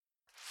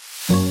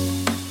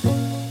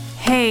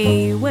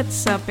Hey,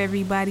 what's up,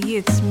 everybody?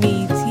 It's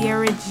me,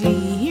 Tiara G,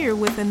 here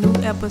with a new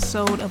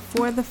episode of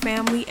For the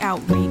Family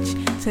Outreach.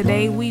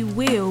 Today we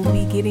will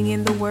be getting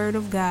in the Word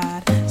of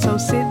God. So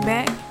sit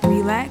back,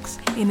 relax,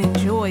 and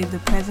enjoy the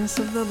presence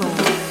of the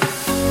Lord.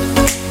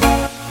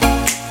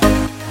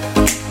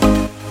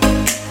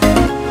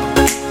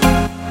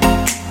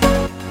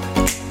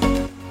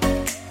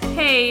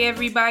 Hey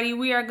everybody,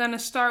 we are going to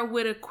start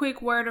with a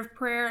quick word of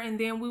prayer and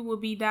then we will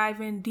be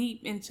diving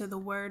deep into the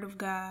Word of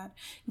God.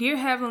 Dear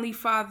Heavenly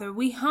Father,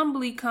 we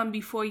humbly come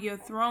before your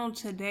throne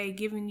today,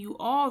 giving you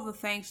all the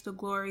thanks, the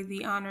glory,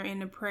 the honor,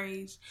 and the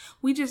praise.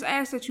 We just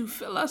ask that you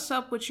fill us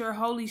up with your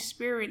Holy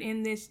Spirit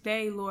in this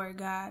day, Lord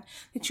God,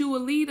 that you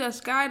will lead us,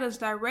 guide us,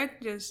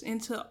 direct us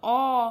into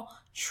all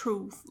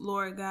truth,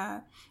 Lord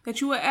God,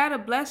 that you will add a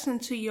blessing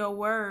to your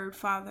word,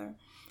 Father,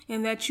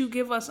 and that you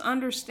give us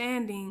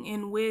understanding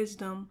and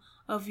wisdom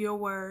of your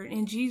word.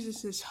 In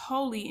Jesus'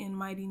 holy and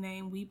mighty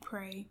name we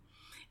pray.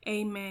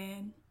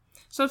 Amen.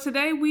 So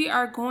today we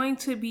are going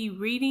to be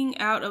reading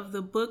out of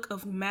the book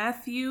of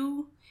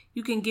Matthew.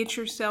 You can get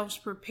yourselves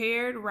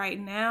prepared right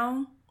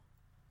now.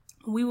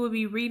 We will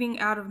be reading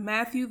out of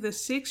Matthew, the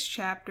 6th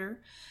chapter,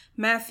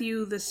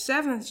 Matthew, the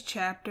 7th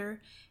chapter,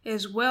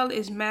 as well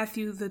as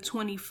Matthew, the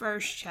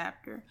 21st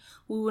chapter.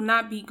 We will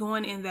not be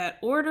going in that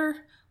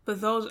order,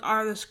 but those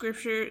are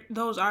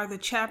the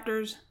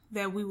chapters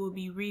that we will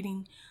be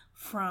reading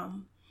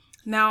from.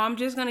 Now, I'm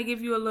just going to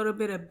give you a little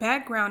bit of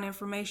background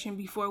information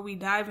before we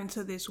dive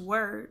into this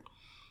word.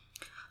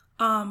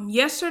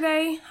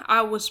 Yesterday,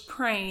 I was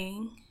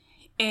praying,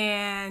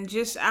 and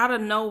just out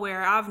of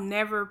nowhere, I've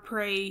never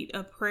prayed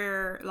a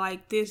prayer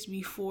like this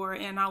before,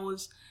 and I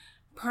was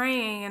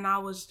praying, and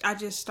I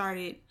just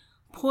started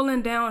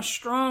pulling down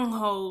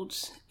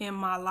strongholds in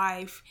my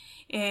life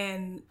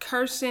and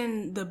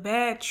cursing the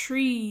bad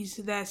trees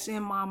that's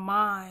in my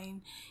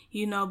mind,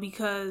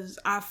 because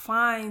I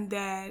find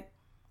that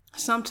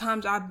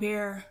sometimes I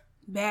bear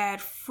bad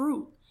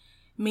fruit,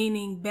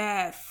 meaning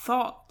bad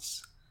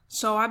thoughts.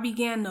 So I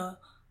began to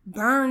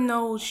burn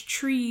those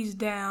trees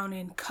down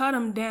and cut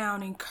them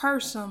down and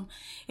curse them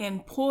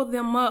and pull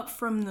them up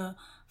from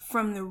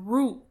the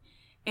root.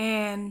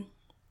 And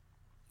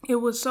it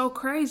was so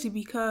crazy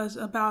because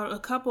about a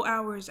couple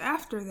hours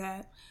after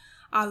that,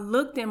 I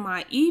looked in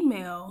my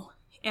email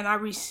and I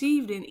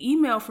received an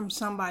email from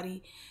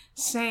somebody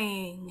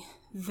saying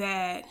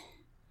that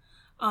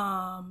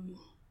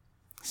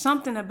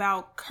something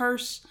about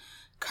curse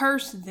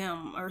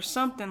them or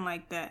something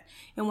like that.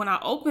 And when I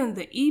opened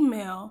the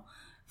email,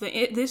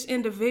 this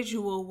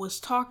individual was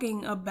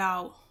talking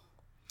about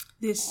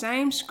this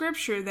same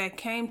scripture that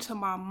came to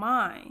my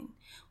mind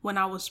when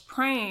I was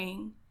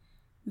praying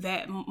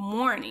that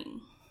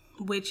morning,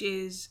 which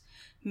is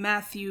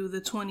Matthew,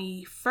 the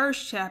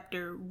 21st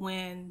chapter,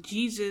 when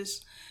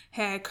Jesus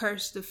had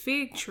cursed the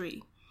fig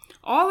tree.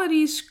 All of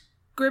these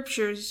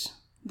scriptures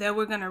that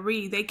we're going to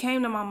read, they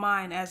came to my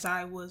mind as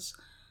I was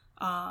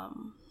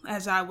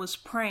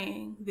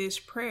praying this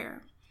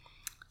prayer.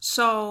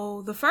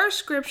 So the first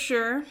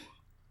scripture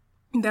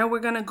that we're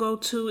going to go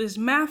to is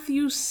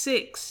Matthew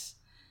 6,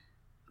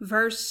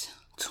 verse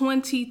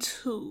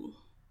 22.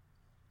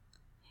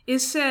 It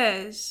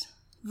says,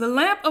 "The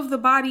lamp of the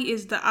body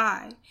is the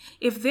eye.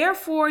 If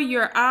therefore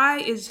your eye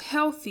is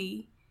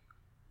healthy,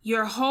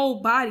 your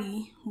whole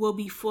body will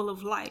be full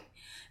of light."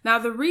 Now,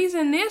 the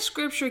reason this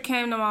scripture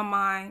came to my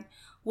mind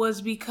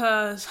was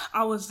because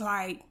I was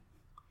like,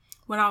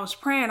 when I was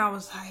praying, I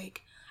was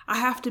like, I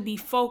have to be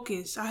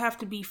focused. I have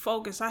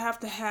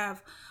to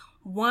have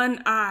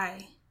one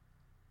eye,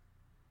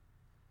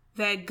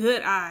 that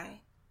good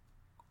eye.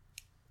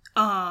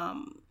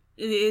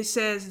 It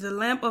says the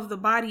lamp of the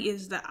body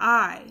is the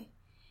eye.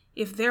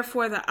 If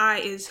therefore the eye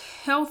is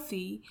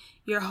healthy,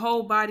 your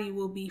whole body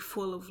will be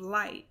full of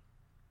light.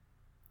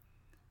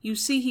 You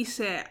see, he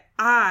said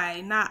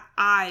eye, not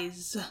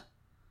eyes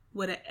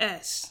with an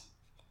S.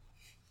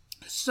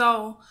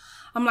 So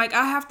I'm like,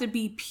 I have to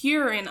be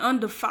pure and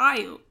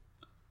undefiled.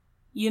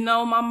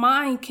 My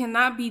mind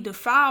cannot be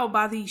defiled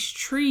by these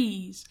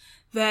trees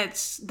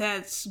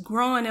that's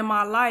growing in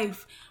my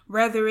life,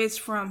 whether it's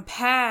from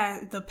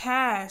the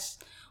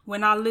past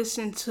when I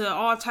listen to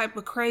all type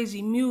of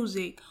crazy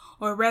music,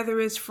 or whether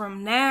it's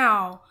from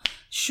now,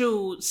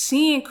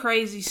 seeing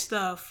crazy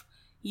stuff,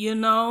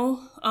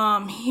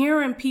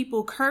 hearing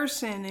people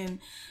cursing and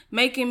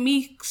making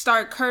me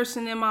start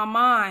cursing in my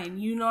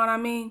mind. You know what I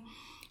mean?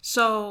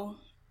 So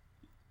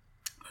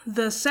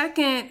the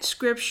second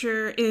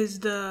scripture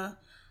is the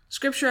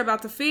scripture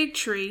about the fig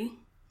tree,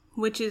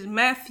 which is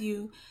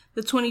Matthew,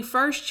 the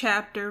 21st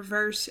chapter,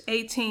 verse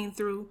 18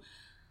 through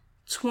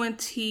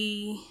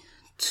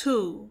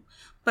 22.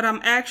 But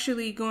I'm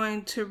actually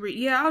going to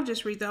read, I'll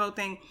just read the whole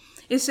thing.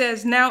 It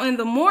says, "Now in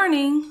the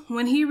morning,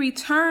 when he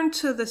returned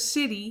to the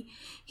city,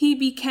 he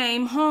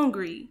became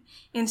hungry.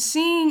 And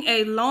seeing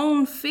a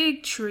lone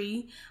fig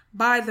tree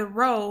by the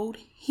road,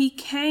 he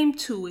came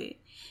to it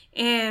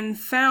and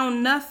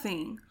found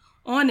nothing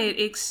on it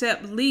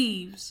except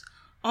leaves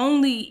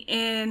only.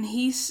 And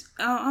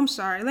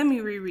let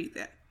me reread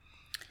that.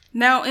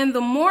 Now in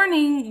the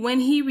morning, when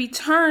he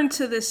returned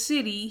to the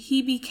city,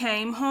 he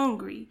became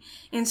hungry.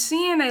 And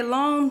seeing a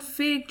lone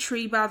fig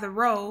tree by the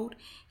road,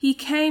 he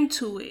came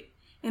to it,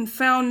 and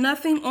found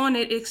nothing on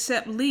it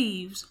except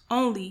leaves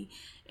only.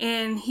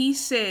 And he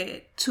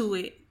said to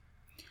it,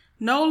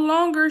 "No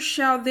longer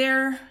shall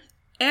there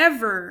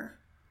ever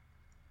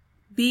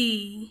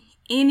be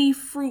any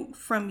fruit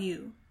from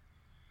you."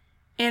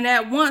 And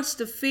at once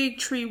the fig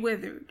tree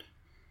withered.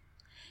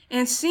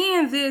 And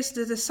seeing this,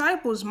 the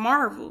disciples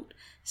marveled,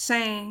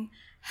 saying,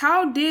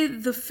 "How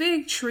did the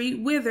fig tree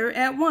wither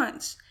at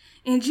once?"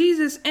 And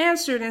Jesus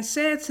answered and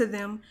said to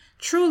them,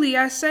 "Truly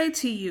I say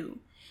to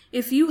you,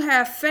 if you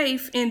have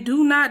faith and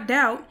do not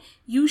doubt,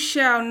 you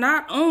shall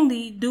not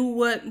only do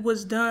what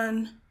was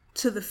done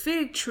to the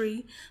fig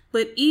tree,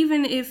 but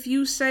even if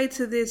you say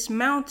to this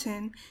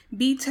mountain,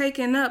 'Be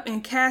taken up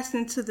and cast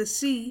into the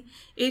sea,'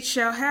 it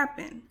shall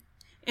happen.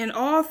 And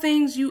all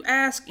things you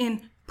ask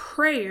in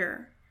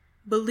prayer,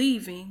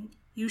 believing,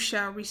 you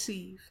shall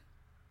receive."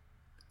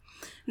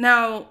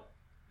 Now,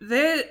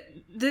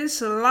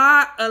 there's a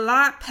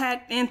lot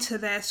packed into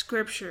that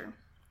scripture.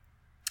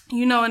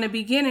 In the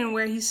beginning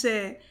where he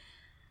said,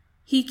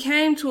 he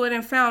came to it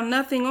and found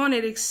nothing on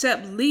it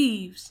except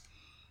leaves.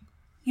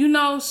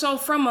 So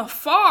from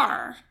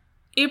afar,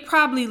 it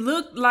probably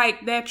looked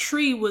like that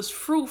tree was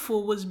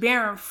fruitful, was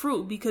bearing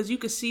fruit, because you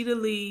could see the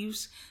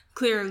leaves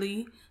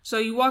clearly. So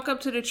you walk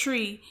up to the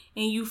tree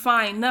and you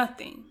find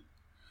nothing.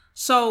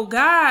 So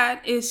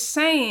God is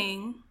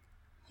saying,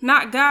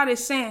 not God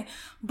is saying,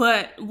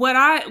 but what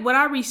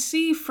I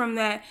receive from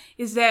that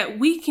is that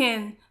we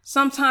can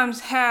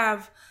sometimes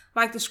have,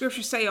 like the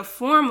scriptures say, a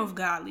form of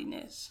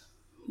godliness.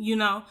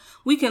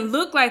 We can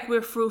look like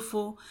we're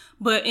fruitful,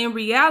 but in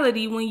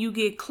reality, when you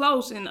get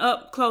close and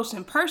up close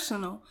and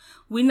personal,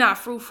 we're not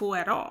fruitful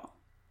at all.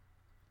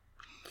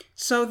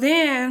 So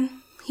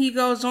then he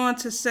goes on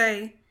to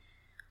say,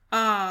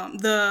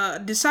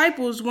 the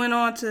disciples went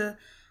on to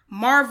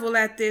marvel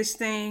at this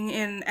thing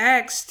and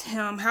asked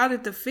him, "How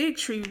did the fig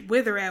tree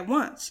wither at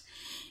once?"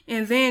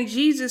 And then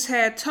Jesus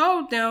had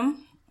told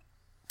them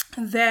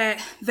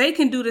that they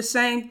can do the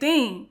same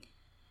thing,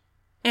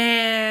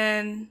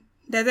 and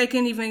that they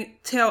can even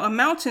tell a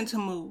mountain to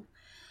move.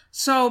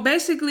 So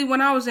basically,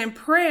 when I was in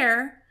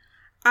prayer,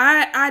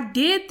 I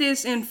did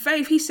this in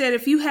faith. He said,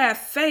 if you have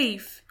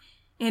faith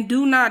and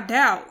do not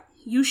doubt,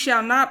 you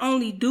shall not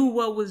only do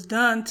what was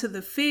done to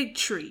the fig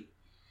tree,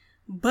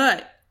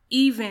 but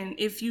even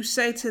if you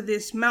say to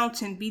this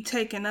mountain, "Be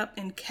taken up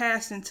and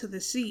cast into the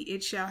sea,"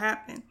 it shall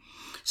happen.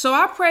 So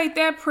I prayed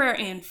that prayer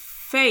in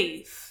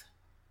faith,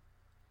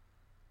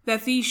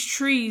 that these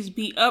trees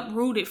be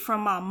uprooted from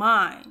my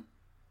mind,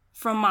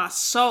 from my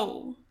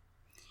soul.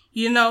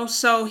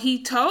 So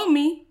he told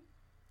me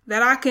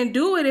that I can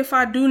do it if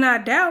I do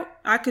not doubt.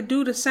 I could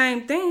do the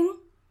same thing.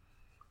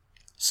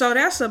 So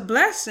that's a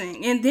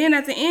blessing. And then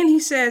at the end,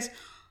 he says,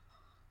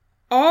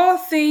 all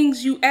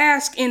things you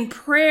ask in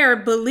prayer,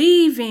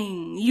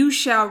 believing, you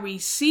shall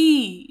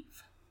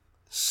receive.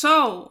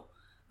 So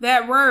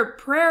that word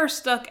prayer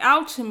stuck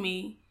out to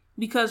me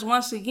because,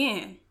 once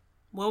again,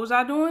 what was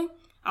I doing?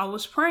 I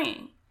was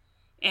praying.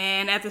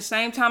 And at the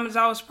same time as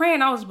I was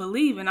praying, I was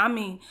believing.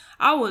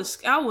 I was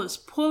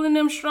pulling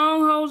them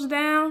strongholds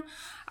down.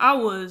 I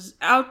was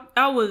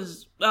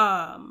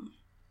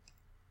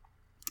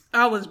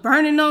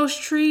burning those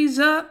trees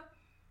up,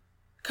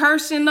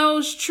 cursing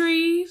those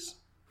trees,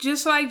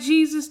 just like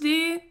Jesus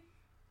did.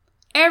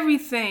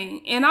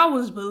 Everything. And I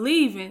was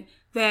believing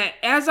that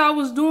as I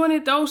was doing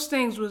it, those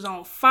things was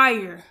on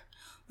fire.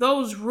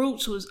 Those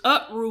roots was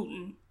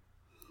uprooting,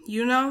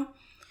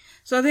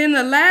 So then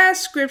the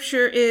last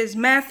scripture is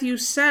Matthew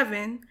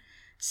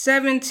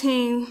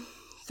 7:17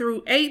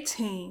 through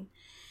 18.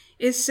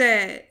 It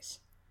says,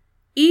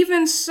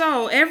 "Even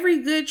so, every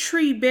good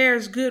tree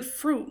bears good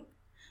fruit,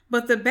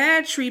 but the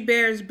bad tree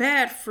bears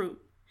bad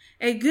fruit.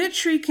 A good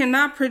tree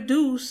cannot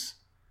produce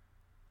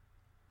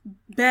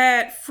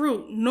bad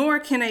fruit, nor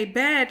can a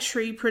bad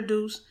tree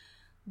produce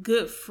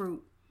good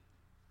fruit."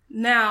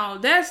 Now,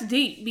 that's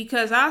deep,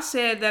 because I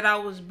said that I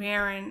was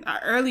bearing,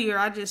 earlier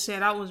I just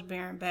said I was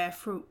bearing bad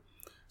fruit.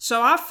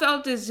 So I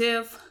felt as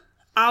if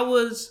I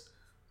was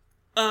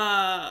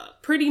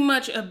pretty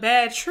much a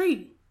bad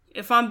tree,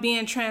 if I'm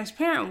being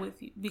transparent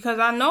with you, because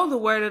I know the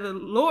word of the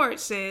Lord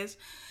says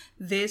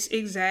this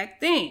exact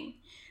thing,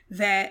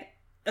 that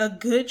a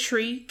good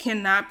tree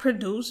cannot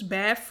produce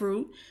bad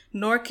fruit,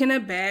 nor can a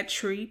bad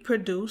tree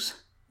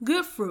produce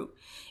good fruit.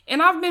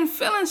 And I've been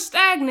feeling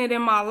stagnant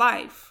in my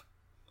life.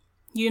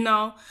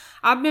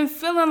 I've been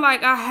feeling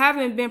like I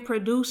haven't been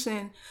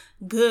producing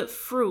good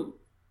fruit.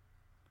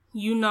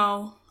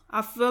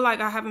 I feel like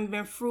I haven't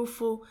been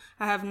fruitful.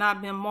 I have not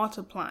been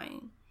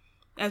multiplying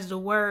as the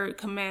word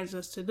commands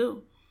us to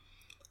do.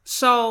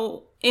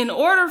 So in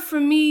order for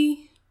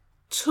me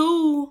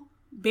to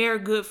bear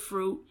good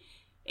fruit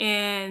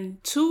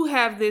and to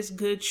have this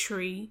good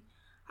tree,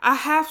 I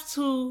have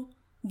to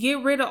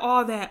get rid of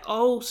all that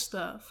old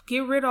stuff,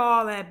 get rid of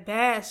all that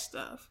bad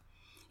stuff,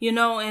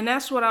 and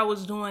that's what I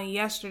was doing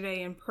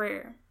yesterday in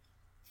prayer.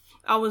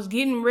 I was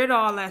getting rid of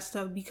all that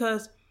stuff,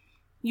 because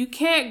you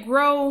can't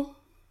grow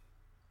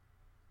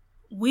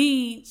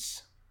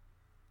weeds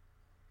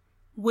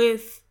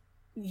with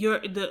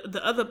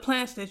the other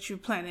plants that you're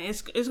planting.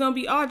 It's gonna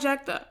be all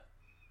jacked up.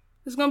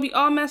 It's gonna be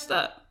all messed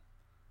up.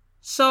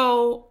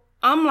 So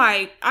I'm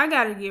like, I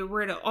gotta get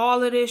rid of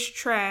all of this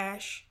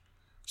trash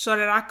so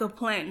that I could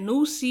plant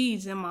new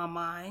seeds in my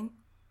mind,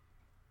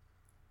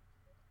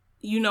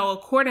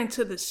 according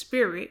to the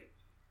Spirit,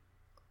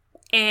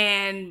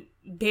 and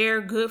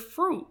bear good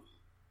fruit.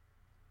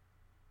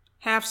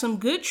 Have some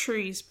good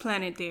trees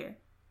planted there.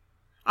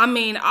 I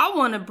mean, I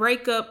want to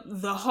break up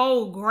the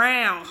whole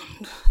ground.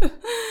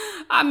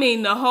 I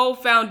mean, the whole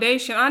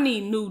foundation. I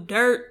need new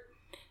dirt,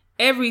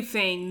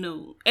 everything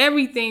new,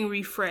 everything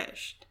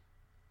refreshed.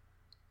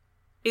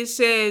 It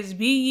says,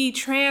 be ye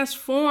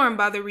transformed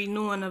by the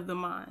renewing of the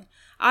mind.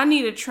 I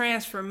need a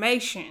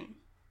transformation.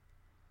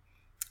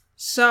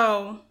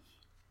 So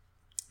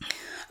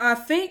I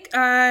think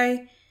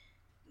I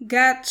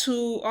got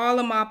to all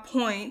of my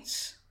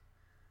points.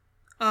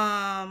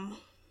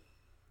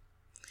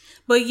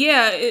 But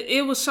yeah,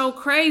 it was so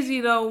crazy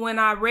though when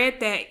I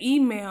read that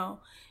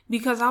email,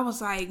 because I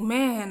was like,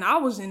 man, I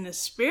was in the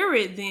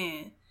Spirit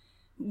then,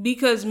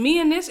 because me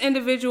and this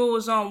individual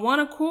was on one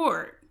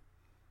accord.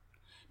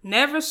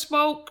 Never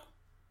spoke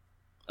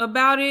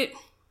about it,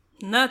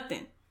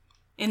 nothing.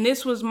 And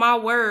this was my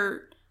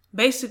word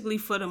basically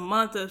for the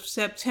month of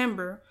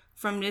September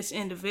from this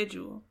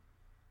individual.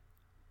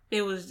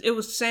 It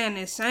was saying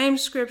the same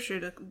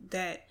scripture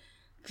that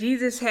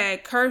Jesus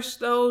had cursed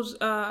those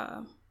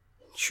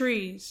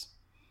trees.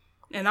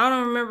 And I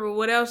don't remember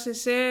what else it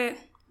said,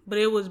 but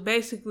it was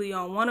basically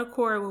on one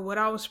accord with what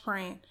I was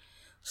praying.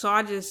 So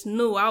I just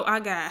knew, I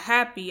got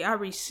happy. I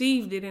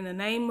received it in the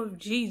name of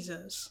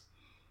Jesus,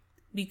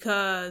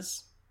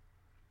 because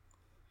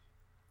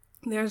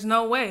there's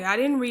no way. I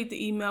didn't read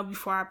the email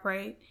before I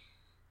prayed.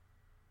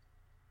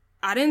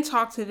 I didn't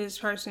talk to this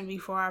person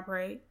before I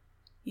prayed,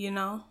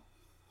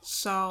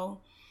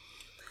 So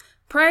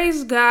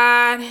praise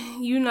God.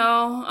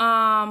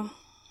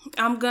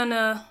 I'm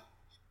gonna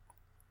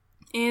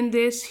end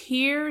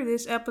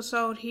this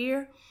episode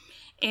here.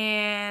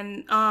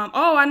 And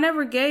I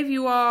never gave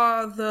you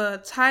all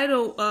the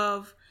title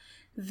of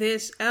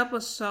this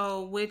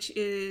episode, which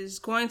is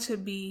going to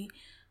be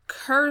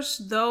Curse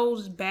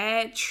Those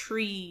Bad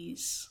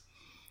Trees.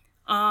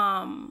 So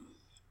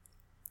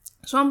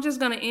I'm just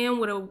going to end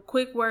with a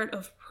quick word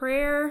of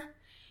prayer,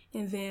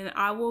 and then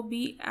I will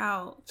be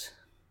out.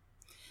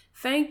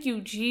 Thank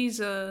you,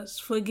 Jesus,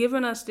 for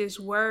giving us this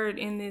word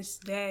in this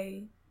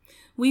day.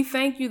 We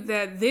thank you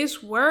that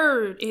this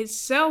word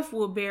itself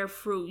will bear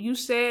fruit. You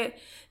said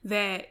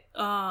that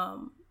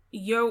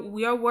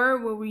your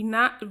word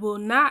will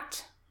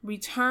not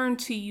return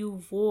to you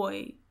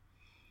void.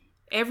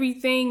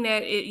 Everything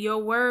that your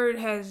word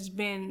has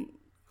been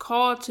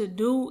called to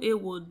do,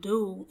 it will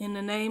do in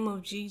the name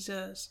of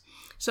Jesus.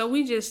 So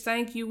we just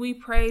thank you. We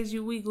praise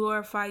you. We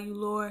glorify you,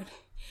 Lord.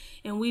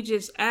 And we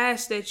just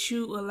ask that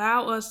you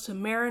allow us to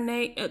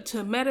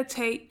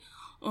meditate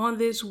on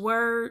this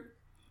word,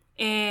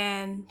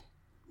 and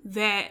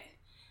that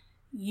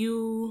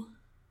you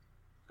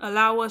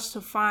allow us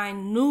to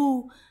find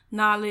new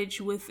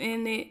knowledge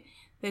within it,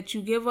 that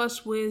you give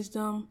us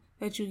wisdom,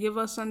 that you give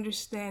us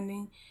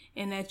understanding,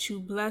 and that you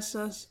bless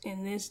us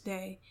in this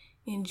day.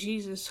 In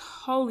Jesus'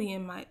 holy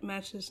and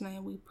matchless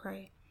name we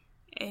pray.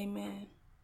 Amen.